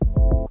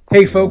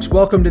Hey folks,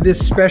 welcome to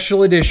this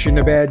special edition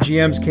of Bad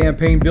GM's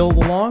Campaign Build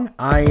Along.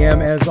 I am,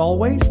 as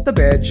always, the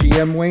Bad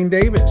GM Wayne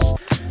Davis.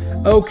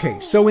 Okay,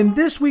 so in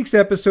this week's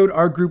episode,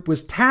 our group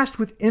was tasked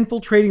with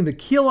infiltrating the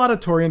Kiel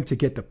Auditorium to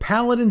get to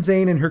Paladin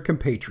Zane and her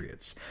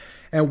compatriots.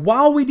 And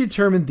while we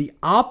determined the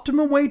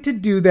optimum way to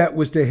do that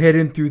was to head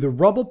in through the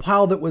rubble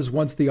pile that was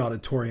once the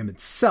auditorium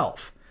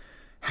itself.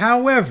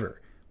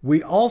 However,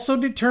 we also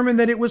determined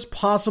that it was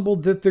possible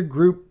that the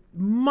group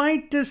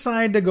might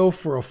decide to go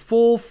for a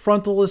full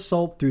frontal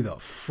assault through the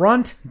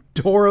front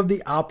door of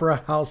the Opera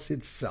House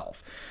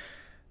itself.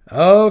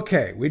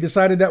 Okay, we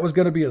decided that was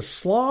going to be a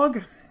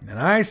slog, and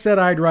I said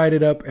I'd write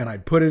it up and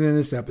I'd put it in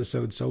this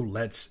episode, so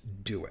let's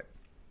do it.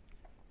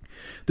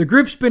 The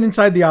group's been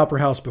inside the Opera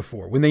House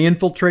before, when they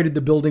infiltrated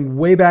the building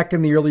way back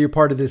in the earlier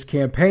part of this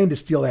campaign to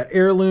steal that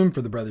heirloom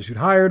for the brothers who'd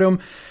hired them.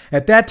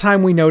 At that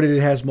time, we noted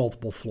it has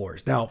multiple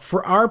floors. Now,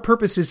 for our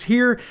purposes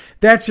here,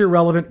 that's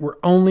irrelevant. We're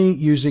only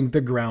using the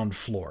ground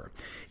floor.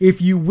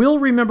 If you will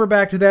remember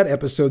back to that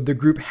episode, the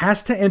group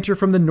has to enter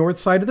from the north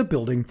side of the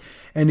building.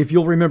 And if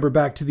you'll remember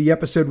back to the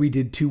episode we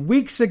did 2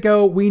 weeks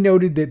ago, we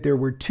noted that there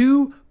were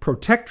 2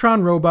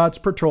 Protectron robots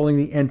patrolling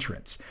the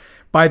entrance.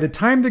 By the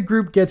time the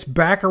group gets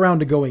back around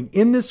to going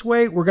in this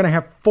way, we're going to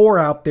have 4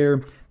 out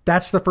there.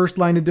 That's the first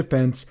line of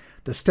defense.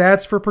 The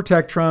stats for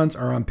Protectrons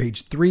are on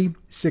page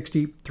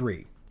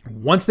 363.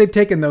 Once they've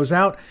taken those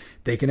out,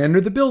 they can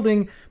enter the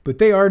building, but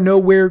they are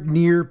nowhere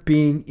near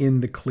being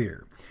in the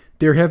clear.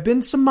 There have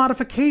been some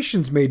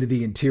modifications made to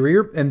the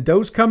interior, and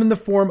those come in the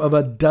form of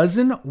a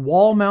dozen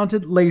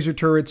wall-mounted laser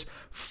turrets,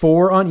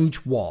 4 on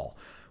each wall.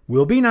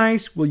 We'll be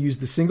nice. We'll use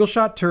the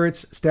single-shot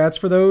turrets. Stats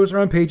for those are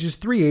on pages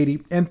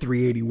 380 and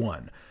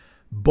 381.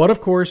 But of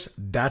course,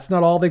 that's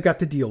not all they've got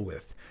to deal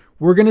with.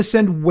 We're going to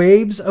send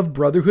waves of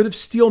Brotherhood of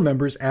Steel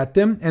members at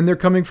them, and they're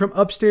coming from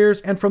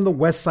upstairs and from the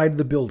west side of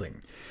the building.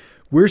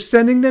 We're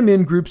sending them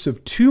in groups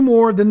of 2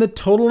 more than the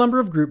total number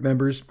of group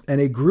members,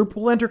 and a group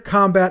will enter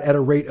combat at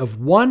a rate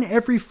of 1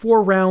 every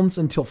 4 rounds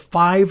until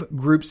 5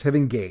 groups have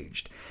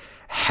engaged.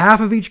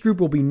 Half of each group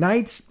will be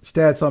knights,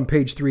 stats on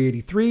page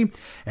 383,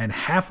 and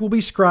half will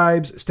be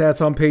scribes,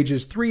 stats on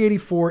pages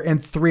 384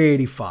 and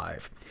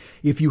 385.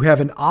 If you have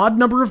an odd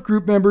number of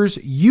group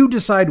members, you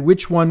decide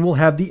which one will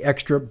have the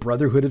extra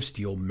Brotherhood of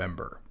Steel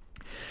member.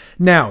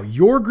 Now,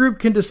 your group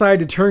can decide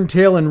to turn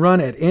tail and run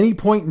at any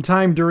point in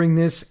time during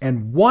this,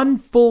 and 1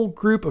 full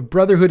group of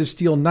Brotherhood of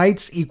Steel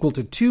knights equal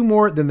to 2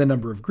 more than the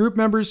number of group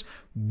members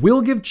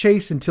will give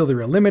chase until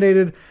they're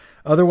eliminated.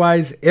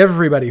 Otherwise,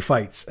 everybody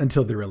fights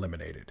until they're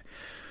eliminated.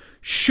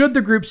 Should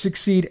the group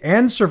succeed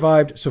and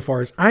survived, so far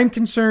as I'm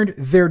concerned,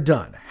 they're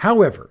done.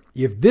 However,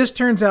 if this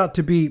turns out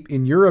to be,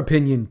 in your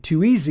opinion,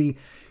 too easy,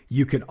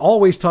 you can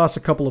always toss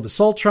a couple of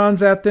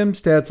Assaultrons at them,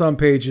 stats on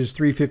pages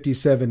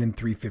 357 and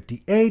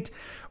 358,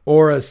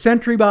 or a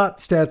Sentry Bot,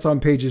 stats on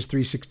pages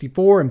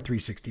 364 and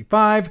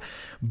 365,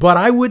 but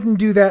I wouldn't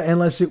do that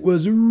unless it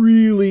was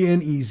really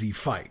an easy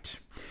fight.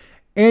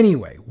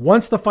 Anyway,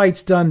 once the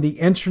fight's done, the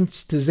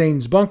entrance to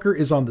Zane's bunker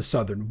is on the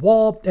southern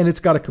wall, and it's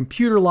got a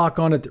computer lock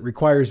on it that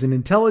requires an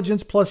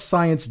intelligence plus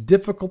science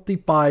difficulty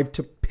 5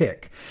 to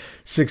pick.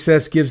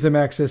 Success gives them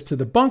access to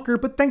the bunker,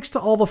 but thanks to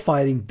all the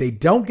fighting, they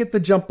don't get the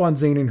jump on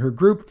Zane and her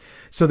group,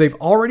 so they've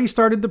already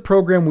started the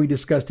program we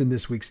discussed in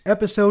this week's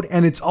episode,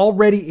 and it's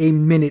already a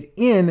minute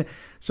in,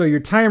 so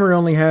your timer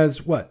only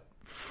has,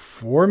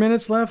 4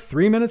 minutes left?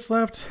 3 minutes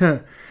left?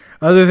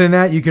 Other than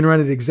that, you can run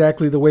it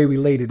exactly the way we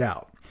laid it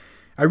out.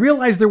 I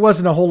realized there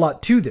wasn't a whole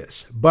lot to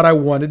this, but I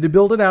wanted to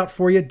build it out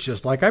for you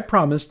just like I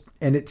promised,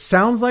 and it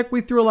sounds like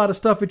we threw a lot of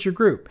stuff at your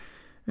group.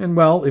 And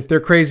well, if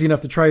they're crazy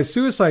enough to try a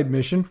suicide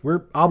mission,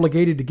 we're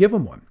obligated to give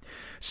them one.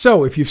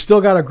 So if you've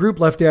still got a group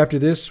left after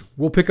this,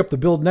 we'll pick up the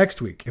build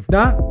next week. If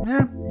not,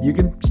 you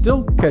can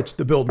still catch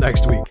the build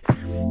next week.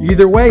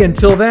 Either way,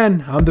 until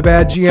then, I'm the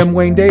Bad GM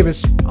Wayne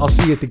Davis. I'll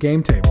see you at the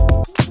game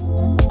table.